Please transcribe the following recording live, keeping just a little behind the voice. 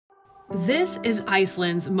This is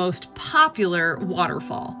Iceland's most popular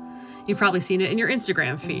waterfall. You've probably seen it in your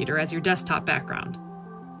Instagram feed or as your desktop background.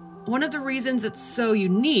 One of the reasons it's so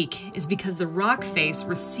unique is because the rock face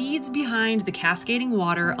recedes behind the cascading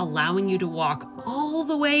water, allowing you to walk all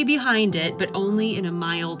the way behind it, but only in a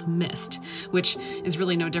mild mist, which is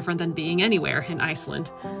really no different than being anywhere in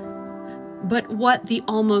Iceland. But what the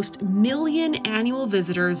almost 1 million annual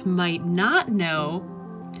visitors might not know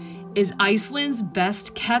is Iceland's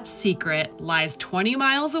best kept secret lies 20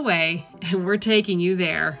 miles away, and we're taking you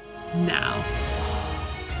there now.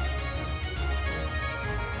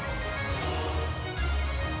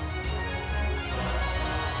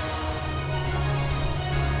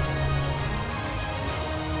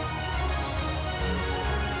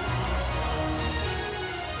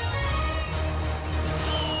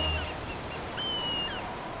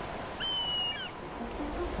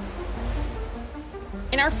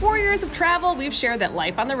 In our 4 years of travel, we've shared that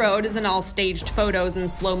life on the road isn't all staged photos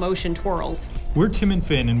and slow motion twirls. We're Tim and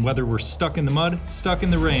Finn, and whether we're stuck in the mud, stuck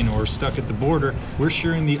in the rain, or stuck at the border, we're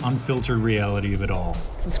sharing the unfiltered reality of it all.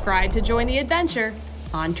 Subscribe to join the adventure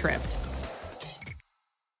on Tripped.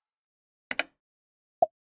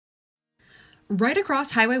 Right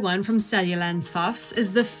across Highway 1 from ICELAND'S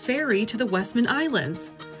is the ferry to the Westman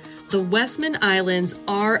Islands. The Westman Islands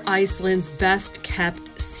are Iceland's best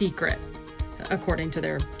kept secret, according to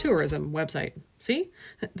their tourism website. See?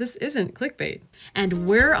 This isn't clickbait. And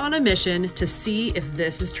we're on a mission to see if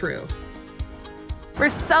this is true. We're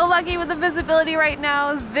so lucky with the visibility right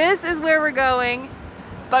now. This is where we're going.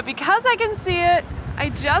 But because I can see it, I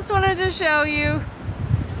just wanted to show you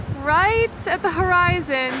right at the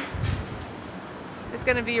horizon. It's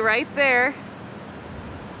gonna be right there.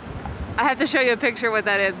 I have to show you a picture of what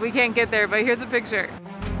that is. We can't get there, but here's a picture.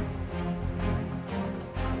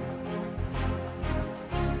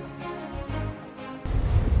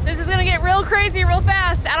 This is gonna get real crazy real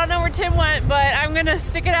fast. I don't know where Tim went, but I'm gonna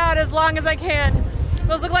stick it out as long as I can.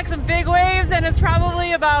 Those look like some big waves, and it's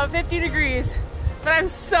probably about 50 degrees. But I'm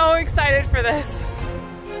so excited for this.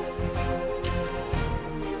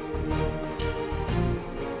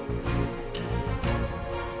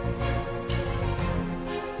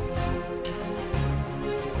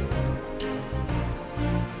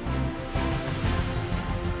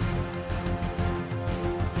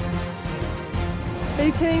 Are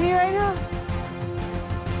you kidding me right now?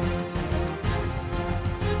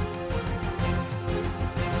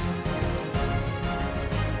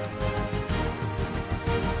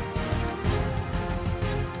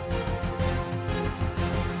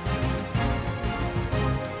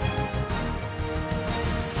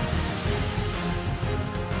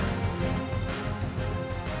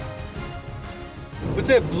 What's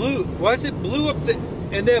that blue? Why is it blue up there?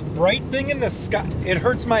 And that bright thing in the sky, it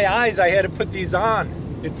hurts my eyes. I had to put these on.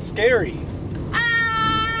 It's scary.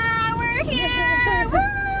 Ah, we're here! Woo!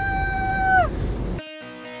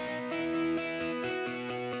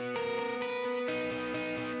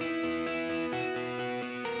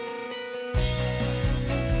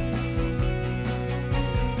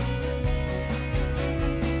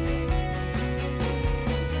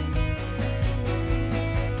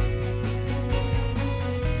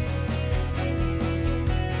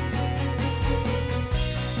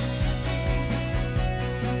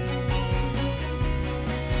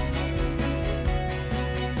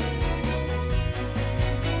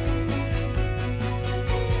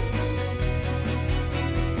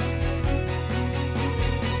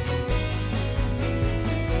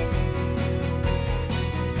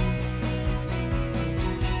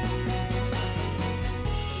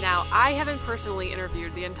 Now, I haven't personally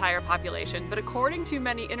interviewed the entire population, but according to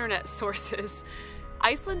many internet sources,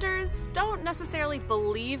 Icelanders don't necessarily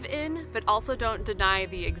believe in, but also don't deny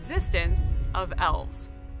the existence of elves.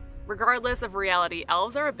 Regardless of reality,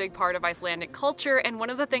 elves are a big part of Icelandic culture, and one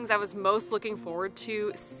of the things I was most looking forward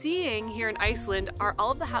to seeing here in Iceland are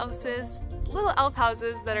all of the houses, little elf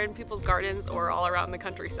houses that are in people's gardens or all around the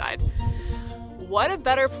countryside. What a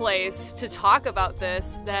better place to talk about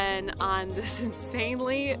this than on this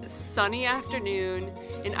insanely sunny afternoon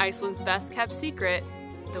in Iceland's best kept secret,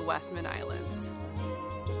 the Westman Islands.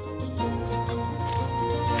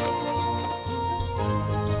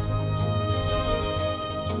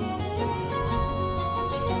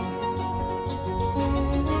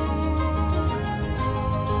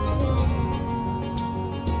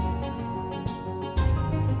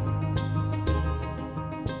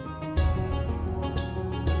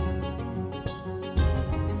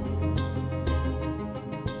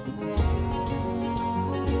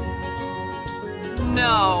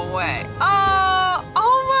 No way.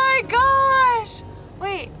 Oh my gosh!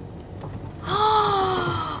 Wait.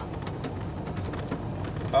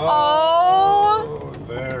 Oh!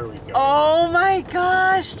 There we go. Oh my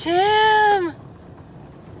gosh, Tim!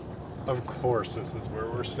 Of course this is where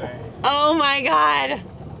we're staying. Oh my god!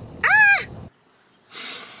 Ah!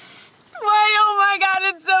 Why, oh my god,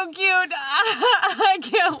 it's so cute! I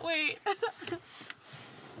can't wait.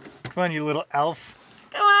 Come on, you little elf.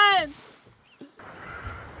 Come on!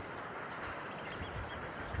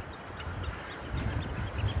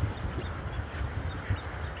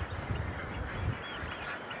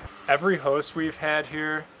 Every host we've had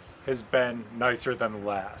here has been nicer than the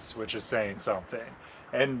last, which is saying something.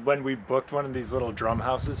 And when we booked one of these little drum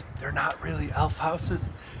houses, they're not really elf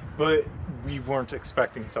houses, but we weren't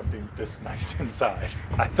expecting something this nice inside.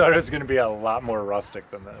 I thought it was going to be a lot more rustic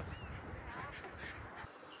than this.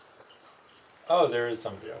 Oh, there is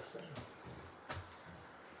somebody else staying.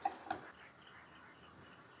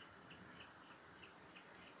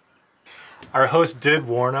 Our host did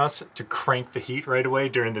warn us to crank the heat right away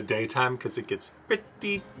during the daytime because it gets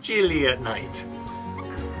pretty chilly at night.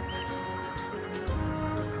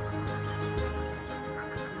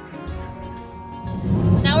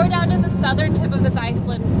 Now we're down to the southern tip of this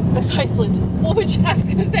Iceland. Well, which I was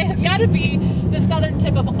gonna say has gotta be the southern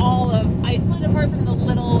tip of all of Iceland, apart from the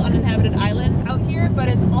little uninhabited islands out here, but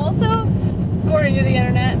it's also, according to the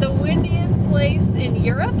internet, the windiest place in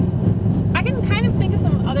Europe. I can kind of think of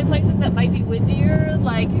some other places that might be windier,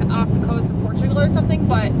 like off the coast of Portugal or something,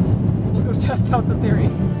 but we'll go test out the theory.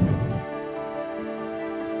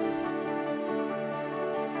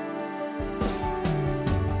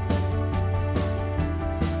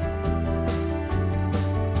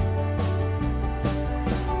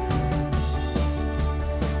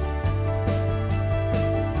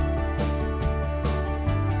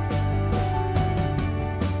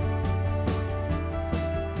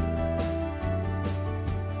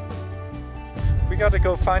 We gotta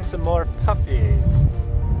go find some more puffies.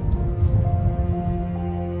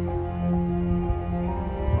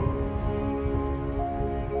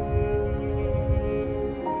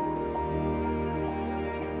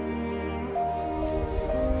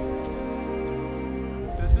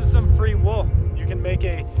 This is some free wool. You can make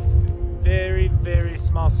a very, very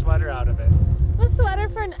small sweater out of it. A sweater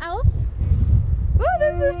for an elf? Ooh,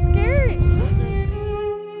 this is scary.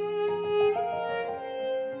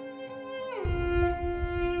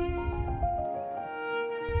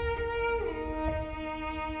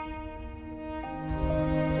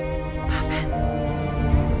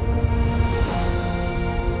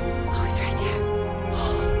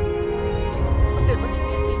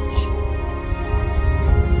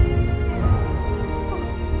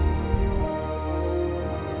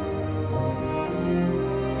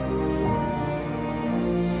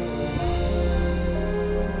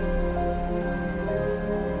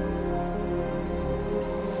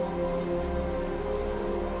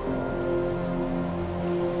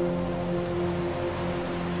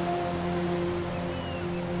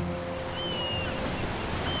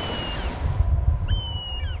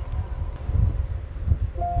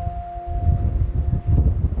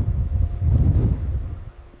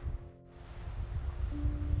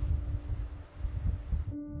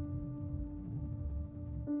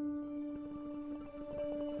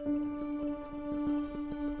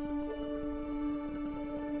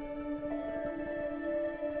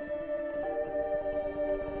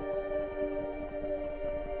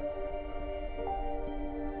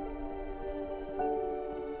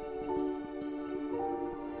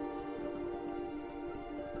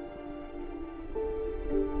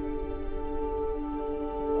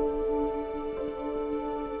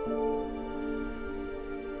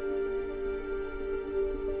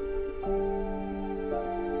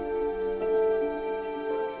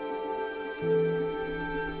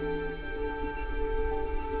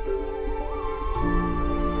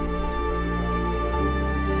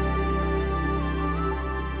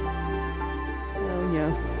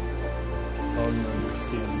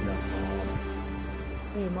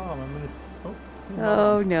 Hey mom, I'm gonna. Oh, hey,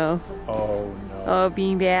 Oh no. Oh no. Oh,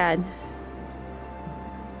 being bad.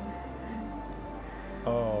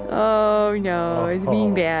 Oh. Oh no, it's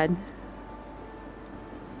being bad.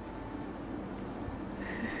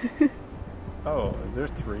 Oh, is there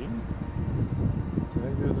three? I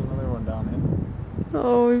think there's another one down here.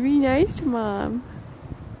 Oh, be nice, Mom.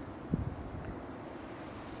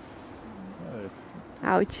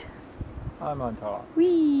 Ouch. I'm on top.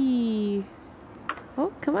 Whee!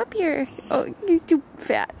 Oh, come up here. Oh, he's too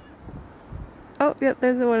fat. Oh, yep,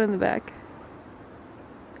 there's the one in the back.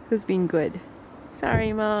 Who's being good.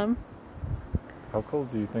 Sorry, Mom. How cool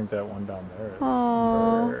do you think that one down there is?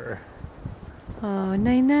 Aww. Oh,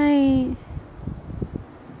 night-night.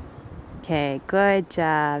 Okay, good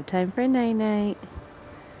job. Time for night-night.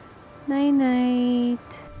 Night-night.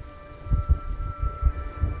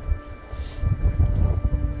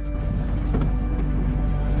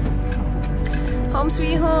 Home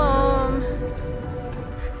sweet home.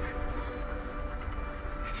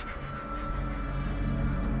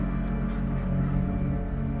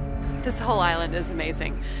 This whole island is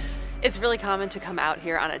amazing. It's really common to come out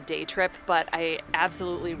here on a day trip, but I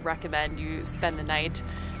absolutely recommend you spend the night.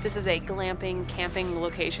 This is a glamping, camping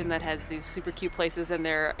location that has these super cute places, and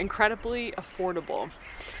they're incredibly affordable.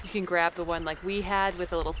 You can grab the one like we had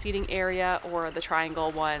with a little seating area, or the triangle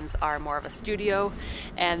ones are more of a studio.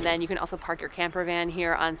 And then you can also park your camper van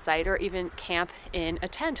here on site, or even camp in a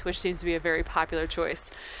tent, which seems to be a very popular choice.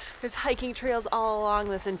 There's hiking trails all along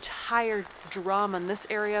this entire drum on this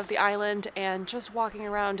area of the island, and just walking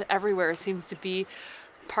around everywhere seems to be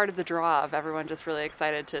part of the draw of everyone just really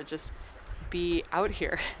excited to just be out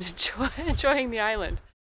here enjoying the island.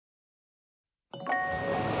 Oh,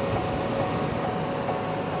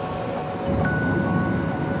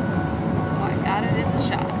 I got it in the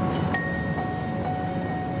shot.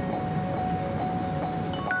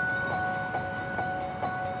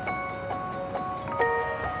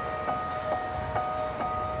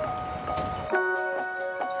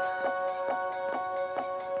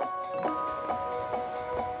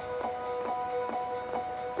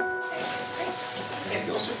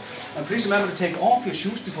 And please remember to take off your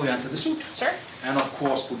shoes before you enter the suit. Sure. And of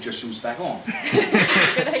course, put your shoes back on.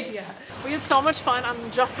 Good idea. We had so much fun on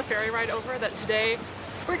just the ferry ride over that today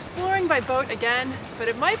we're exploring by boat again, but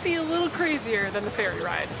it might be a little crazier than the ferry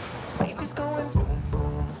ride. Faces going boom,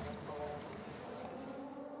 boom.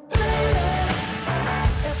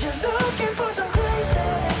 If you're looking for some crazy,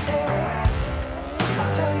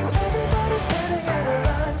 I'll tell you everybody's standing in a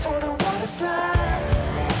line for the water slide.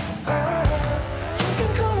 You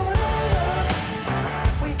can come on over.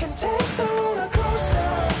 We can take the roller coaster.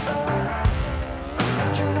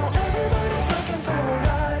 And you know everybody's looking for a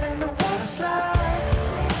ride in the water slide.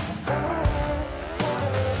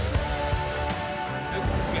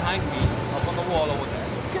 Behind me, up on the wall over there.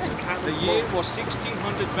 The year was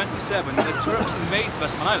 1627 and the Turks invaded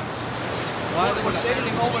Westman Islands. While they were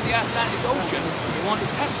sailing over the Atlantic Ocean, they wanted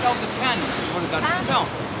to test out the cannons before they got into town.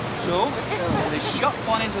 So, they shot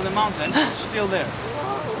one into the mountain, it's still there.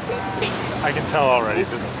 I can tell already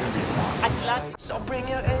this is going to be awesome. So bring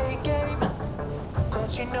your A game,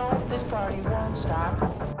 cause you know this party won't stop.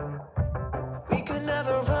 We could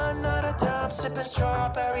never run out of time, sipping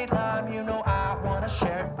strawberry lime. You know I wanna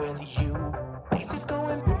share it with you. Faces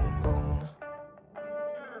going boom, boom.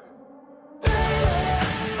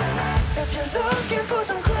 If you're looking for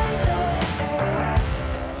some crazy,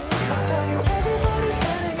 I'll tell you everybody's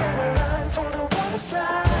standing in a line for the water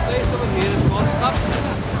slide. This place over here is called Snapsness.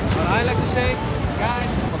 But I like to say,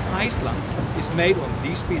 guys, of Iceland is made on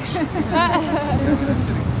these beaches.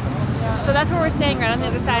 So that's where we're staying, right on the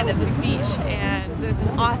other side of this beach, and there's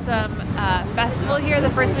an awesome festival here the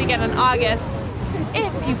first weekend in August,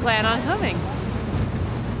 if you plan on coming.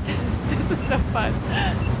 This is so fun.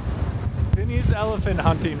 Vinny's elephant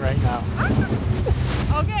hunting right now.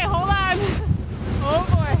 Okay, hold on. Oh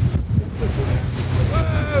boy.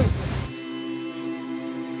 Whoa!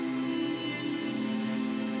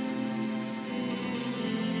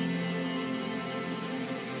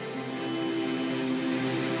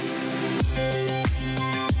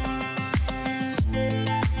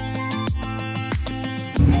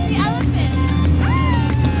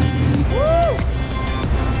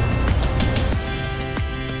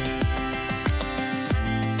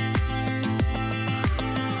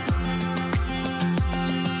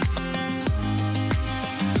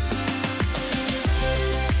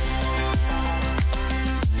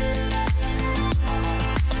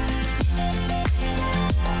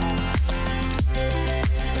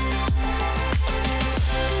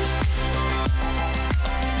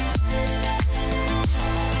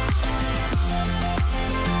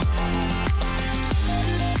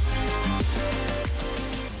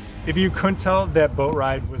 If you couldn't tell, that boat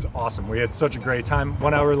ride was awesome. We had such a great time.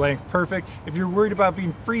 1 hour length, perfect. If you're worried about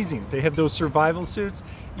being freezing, they have those survival suits.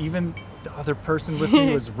 Even the other person with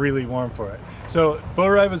me was really warm for it. So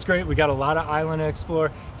boat ride was great. We got a lot of island to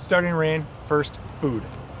explore. Starting rain, first food.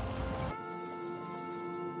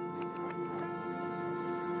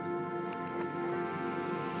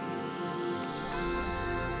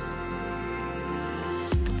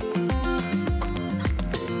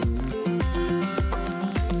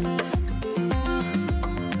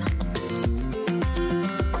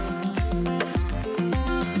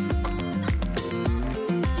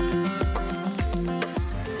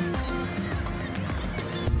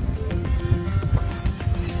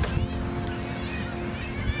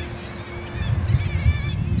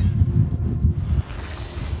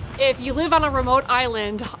 if you live on a remote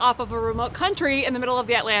island off of a remote country in the middle of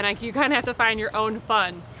the Atlantic, you kind of have to find your own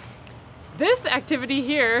fun. This activity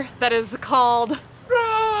here that is called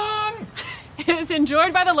Sprung is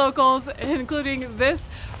enjoyed by the locals, including this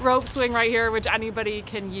rope swing right here, which anybody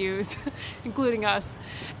can use, including us.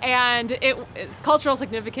 And its cultural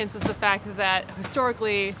significance is the fact that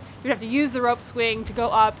historically you'd have to use the rope swing to go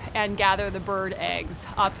up and gather the bird eggs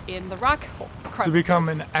up in the rock crevices. To become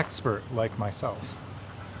an expert like myself.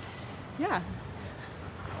 Yeah.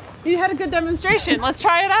 You had a good demonstration. Let's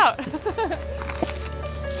try it out.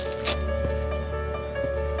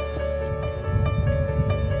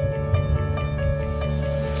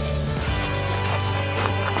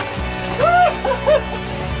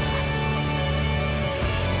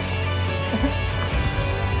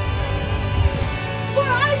 For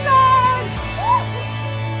Iceland!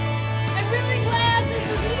 I'm really glad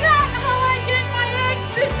this is not how I get my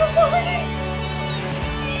eggs in the morning.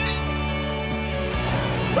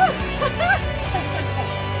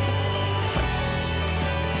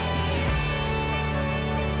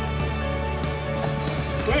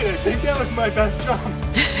 Wait, I think that was my best jump.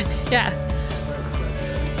 Yeah.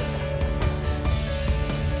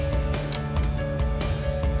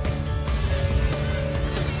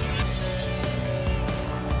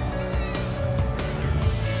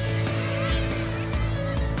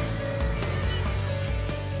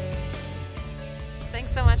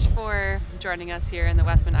 Thanks so much for joining us here in the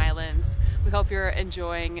Westman Islands. We hope you're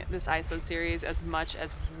enjoying this Iceland series as much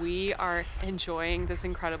as we are enjoying this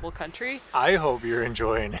incredible country. I hope you're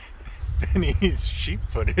enjoying Finney's sheep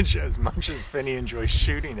footage as much as Finney enjoys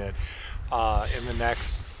shooting it. In the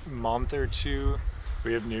next month or two,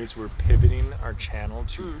 we have news. We're pivoting our channel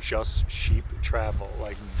to just sheep travel,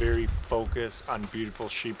 like very focused on beautiful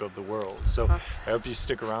sheep of the world. So I hope you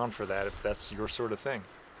stick around for that if that's your sort of thing.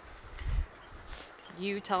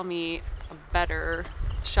 You tell me a better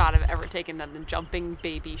shot I've ever taken than the jumping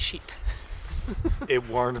baby sheep. It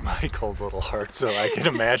warmed my cold little heart, so I can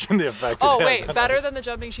imagine the effect it Oh has wait, on better us. than the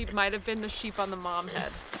jumping sheep might have been the sheep on the mom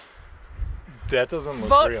head. That doesn't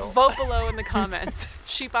look real. Vote below in the comments.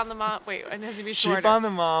 Sheep on the mom. Wait, it has to be shorter. Sheep on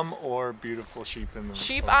the mom or beautiful sheep in the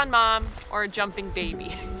Sheep on mom or jumping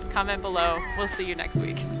baby. Comment below. We'll see you next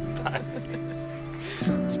week. Bye.